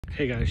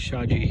Hey guys,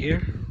 Shaji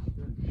here.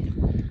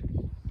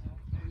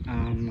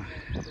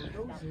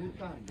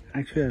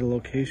 Actually at a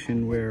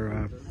location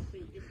where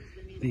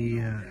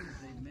the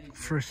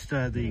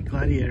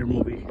Gladiator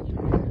movie,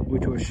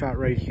 which was shot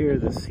right here,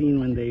 the scene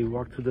when they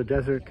walked through the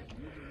desert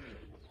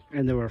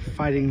and they were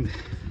fighting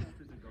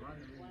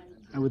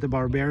with the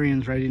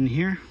barbarians right in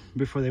here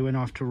before they went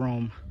off to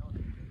Rome.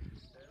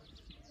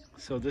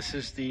 So this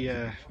is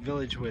the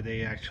village where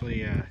they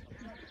actually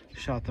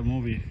shot the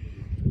movie.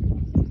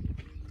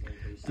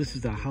 This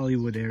is the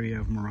Hollywood area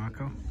of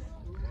Morocco.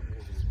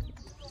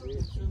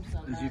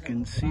 As you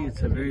can see,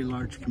 it's a very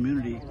large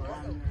community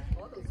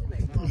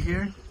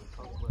here.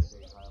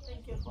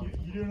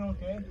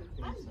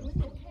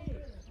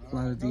 A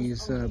lot of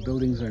these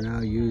buildings are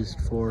now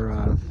used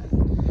for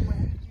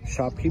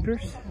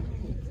shopkeepers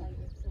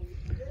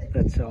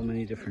that sell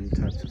many different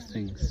types of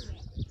things.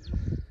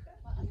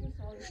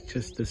 It's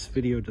just this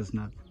video does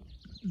not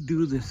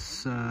do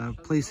this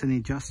place any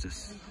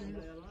justice.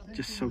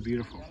 Just so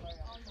beautiful.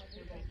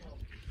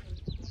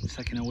 It's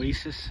like an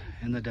oasis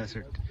in the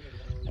desert.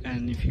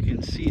 And if you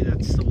can see,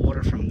 that's the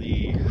water from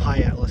the high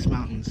Atlas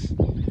Mountains.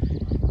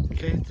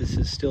 Okay, this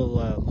is still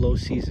low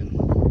season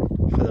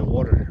for the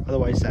water.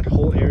 Otherwise, that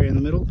whole area in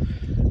the middle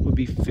would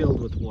be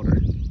filled with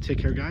water. Take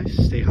care, guys.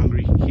 Stay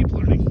hungry. Keep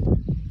learning.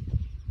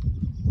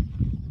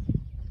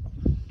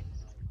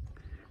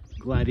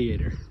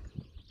 Gladiator.